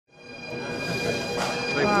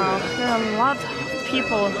a lot of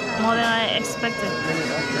people, more than I expected.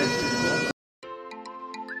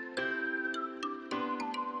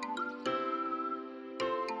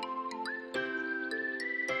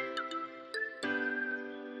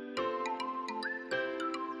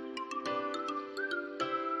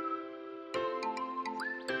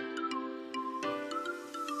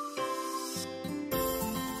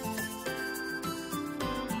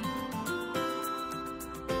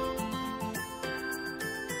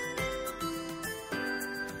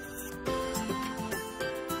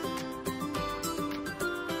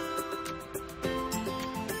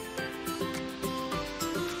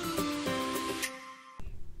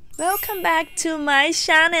 Welcome back to my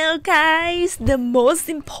channel, guys. The most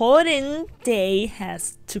important day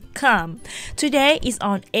has to come. Today is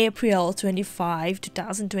on April 25,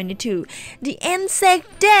 2022, the ANZAC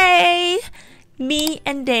day. Me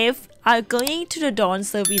and Dave are going to the dawn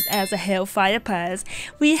service as a Hellfire Pass.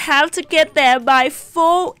 We have to get there by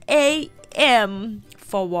 4 a.m.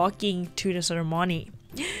 for walking to the ceremony.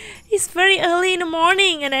 It's very early in the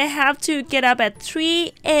morning and I have to get up at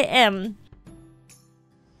 3 a.m.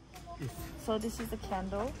 So this is the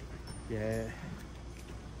candle. Yeah.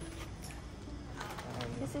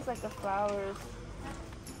 This is like a flowers.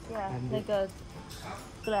 Yeah, like a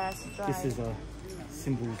glass jar. This is a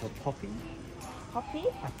symbol of a poppy. Poppy?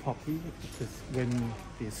 A poppy, because when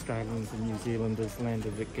the Australians and New Zealanders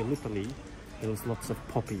landed at Gallipoli, there was lots of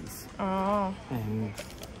poppies. Oh. And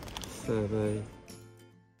so they...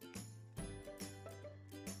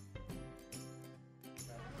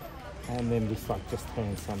 And then this like just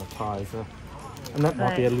hand sanitizer. And that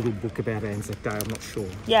might be a little book about ANZAC Day, I'm not sure.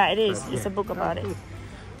 Yeah, it is. But, it's a book about it.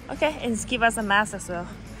 Okay, and give us a mask as well.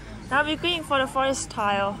 Now we're going for the forest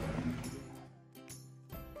tile.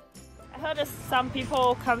 I heard that some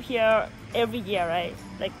people come here every year, right?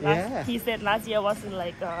 Like he said last year wasn't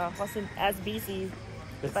as busy.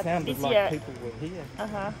 It but sounded this like year, people were here.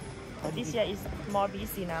 But this year is more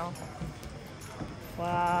busy now.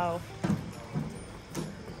 Wow.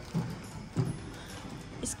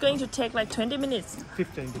 It's going to take like 20 minutes.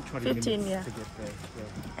 15 to 20 minutes to get there. Yeah.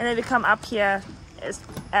 And then we come up here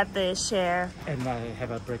at the share. And they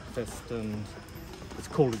have a breakfast, and it's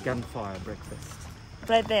called a gunfire breakfast.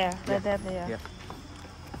 Right there, Yeah. there. Yeah.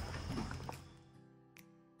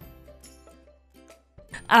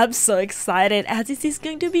 I'm so excited as this is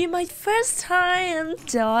going to be my first time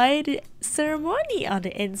join the ceremony on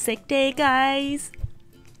the ANZAC Day, guys.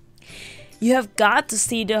 You have got to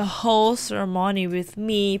see the whole ceremony with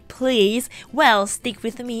me, please. Well, stick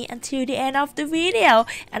with me until the end of the video,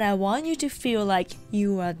 and I want you to feel like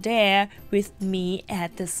you are there with me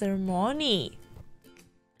at the ceremony.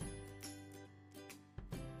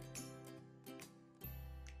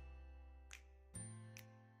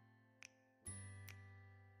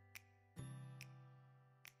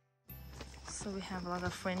 So we have a lot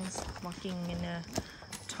of friends walking in a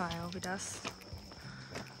trail with us.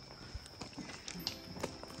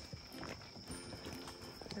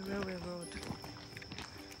 The railway road.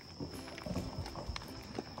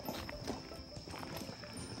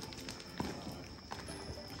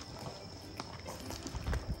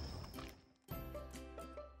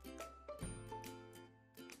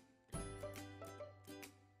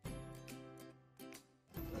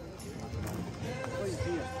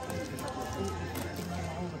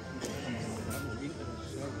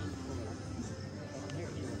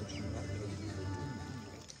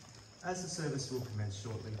 As the service will commence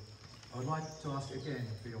shortly, I would like to ask again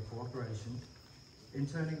for your cooperation in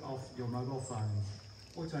turning off your mobile phones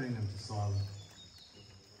or turning them to silent.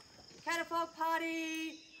 Catapult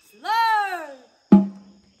party, slow!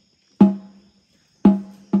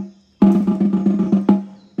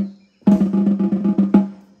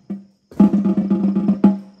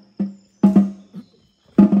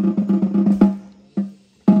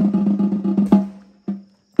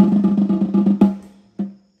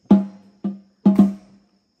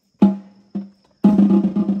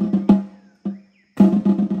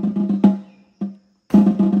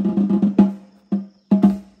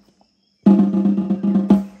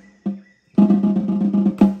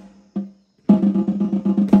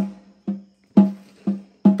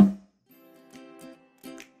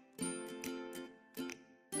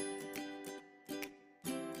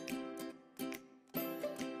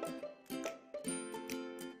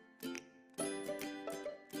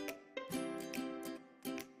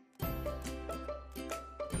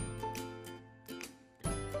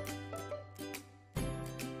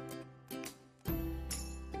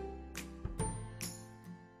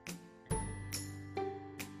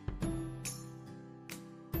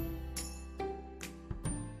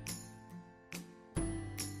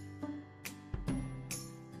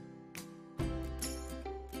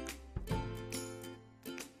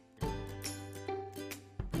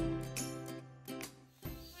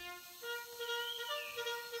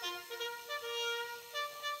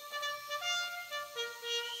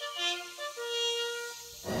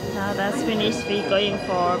 Now that's finished, we're going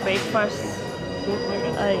for breakfast.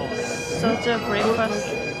 Like such a breakfast.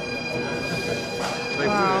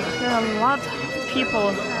 Wow, there are a lot of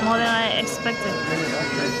people, more than I expected.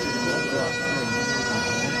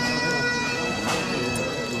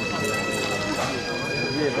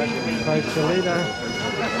 So Shalita,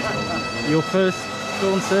 your first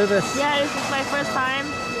dawn service? Yeah, this is my first time.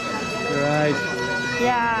 Great.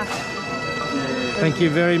 Yeah. Thank you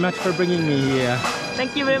very much for bringing me here.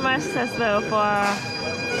 Thank you very much as well for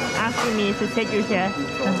asking me to take you here.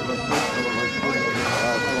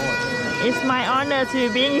 It's my honor to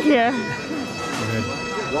be here. Good.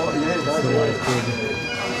 It's always good.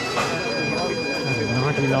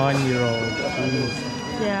 99-year-old. Jeez.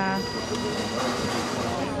 Yeah.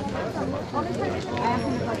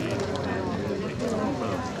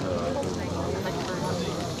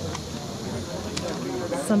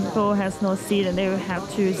 Some people has no seat and they will have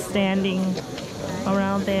to standing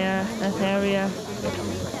around there, that area.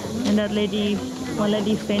 And that lady, one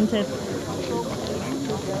lady fainted.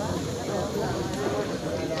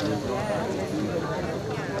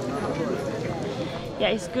 Yeah,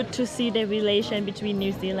 it's good to see the relation between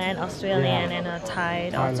New Zealand, Australian, and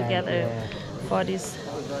Thai all together for this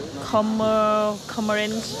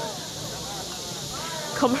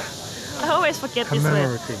I always forget this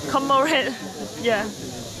word. Commemorate. Yeah.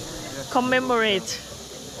 Commemorate.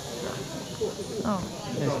 Oh.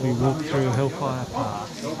 As we walk through Hellfire Park.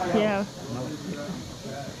 Yeah.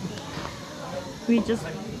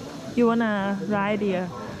 You wanna ride the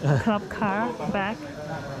club car back?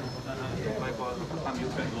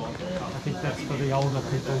 I think that's for the older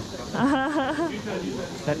people.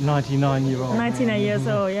 That 99-year-old. 99 years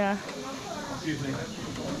old, yeah.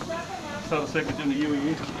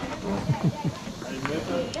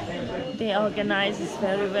 They organize this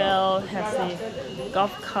very well, has a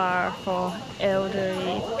golf car for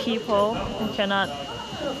elderly people who cannot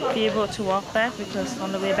be able to walk back, because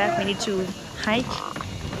on the way back we need to hike.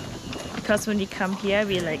 Because when we come here,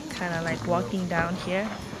 we kind of walking down here.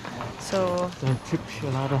 So don't trip,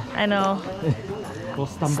 Shalada. I know. Or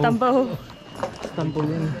stumble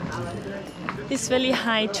in. This really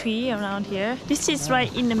high tree around here. This is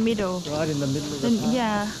right in the middle. Right in the middle of the park.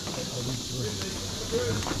 Yeah.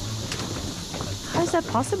 How is that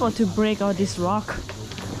possible to break all this rock?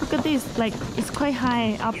 Look at this, it's quite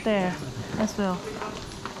high up there as well.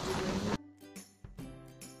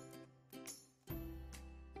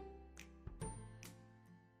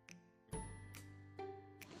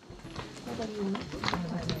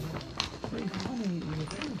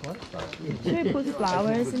 Should we put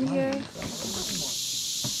flowers in here?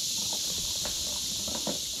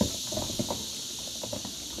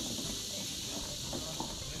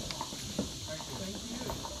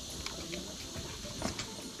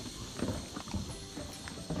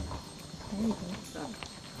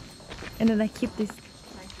 And then I keep this.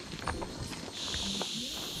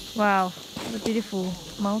 Wow, what a beautiful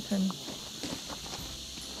mountain.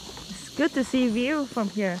 It's good to see view from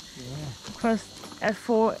here. Because at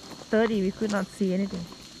 4:30 we could not see anything.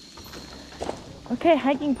 Okay,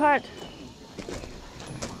 hiking part.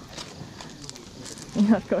 We're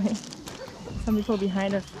not going. Some people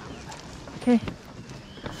behind us. Okay.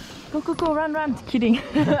 Go, run. Kidding.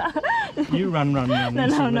 You run. No.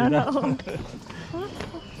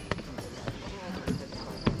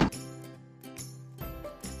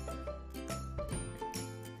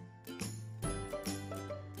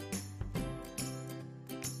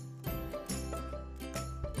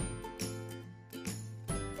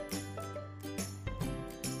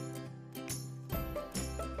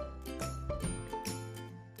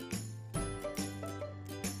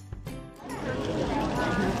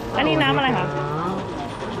อันนี้น้ำอะไรคะ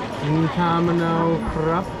มีชามะนาวค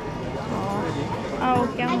รับ เอา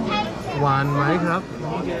แก้ว หวานไหมครับ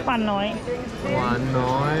ปั่นน้อย หวาน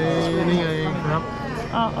น้อยนี่ไงครับ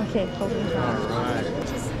อ๋อโอเคขอบคุณค่ะ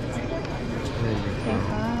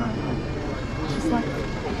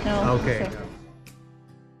No, Okay. sure.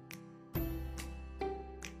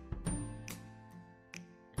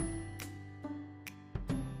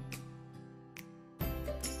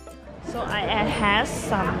 So I had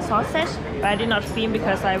some sausage, but I did not film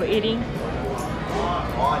because I was eating,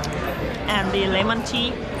 and the lemon tea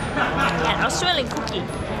and Australian cookie.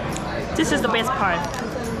 This is the best part.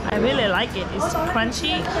 I really like it. It's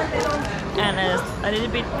crunchy and a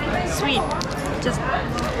little bit sweet. Just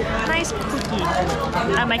nice cookie.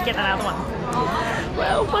 I might get another one.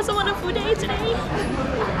 Well, it was a wonderful day today.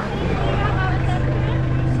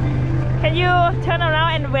 Can you turn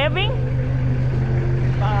around and waving?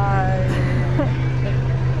 Bye.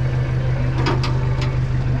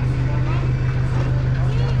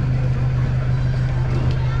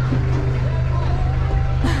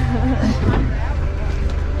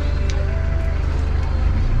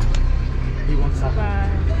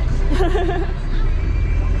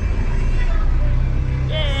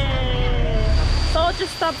 Yay! So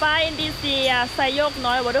just stop by in this Sayok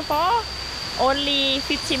Noi waterfall. Only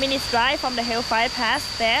 15 minutes drive from the Hellfire Pass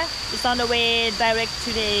there. It's on the way direct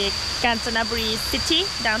to the Kanchanaburi city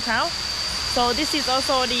downtown. So this is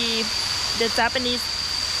also the Japanese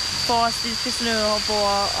force this prisoner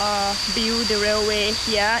for build the railway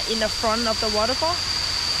here in the front of the waterfall,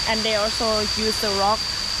 and they also use the rock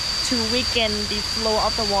to weaken the flow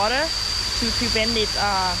of the water to prevent it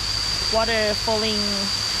water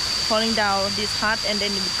falling down this hut and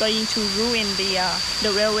then going to ruin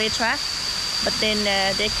the railway track. But then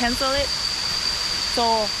they cancel it,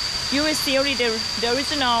 so you will see already the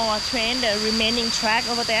original train, the remaining track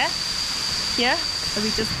over there. Here, so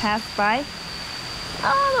we just passed by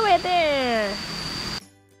all the way there.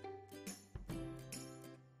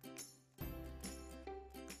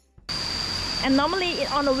 And normally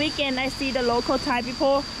on the weekend, I see the local Thai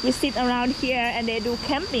people will sit around here and they do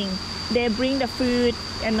camping. They bring the food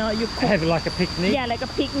and you cook. Have like a picnic? Yeah, like a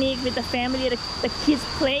picnic with the family, the kids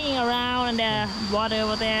playing around and the water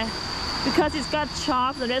over there. Because it's got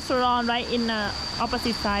shops, the restaurant right in the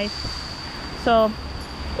opposite side. So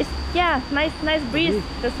it's, yeah, nice breeze.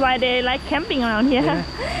 That's why they like camping around here. Yeah.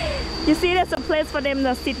 You see, there's a place for them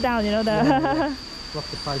to sit down, you know. Yeah.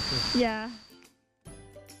 Lots of places. Yeah.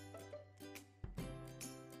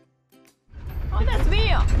 Oh, that's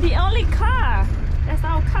me, the only car. That's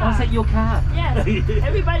our car. Oh, is that your car? Yes.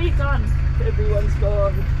 Everybody's gone. Everyone's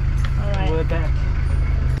gone. All right. We're back.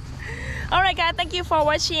 Alright guys, thank you for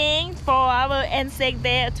watching for our ANZAC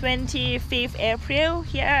Day 25th April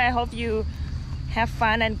here. I hope you have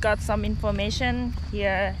fun and got some information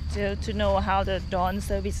here to know how the dawn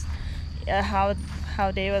service, how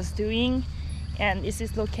they was doing. And this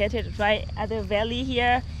is located right at the valley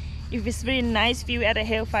here. It's very nice view at the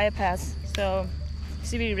Hellfire Pass. So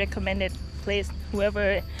it's a really recommended place,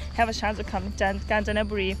 whoever have a chance to come to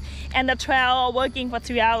Kanchanaburi. And the trail working for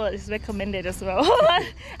 3 hours is recommended as well.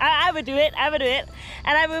 I will do it,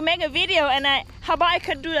 and I will make a video, and how about I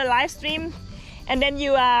could do a live stream and then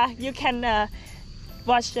you can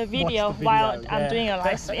watch the video while I'm doing a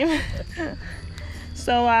live stream.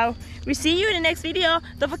 So we see you in the next video.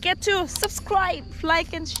 Don't forget to subscribe,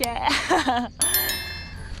 like and share.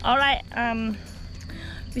 Alright,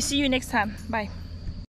 we see you next time. Bye.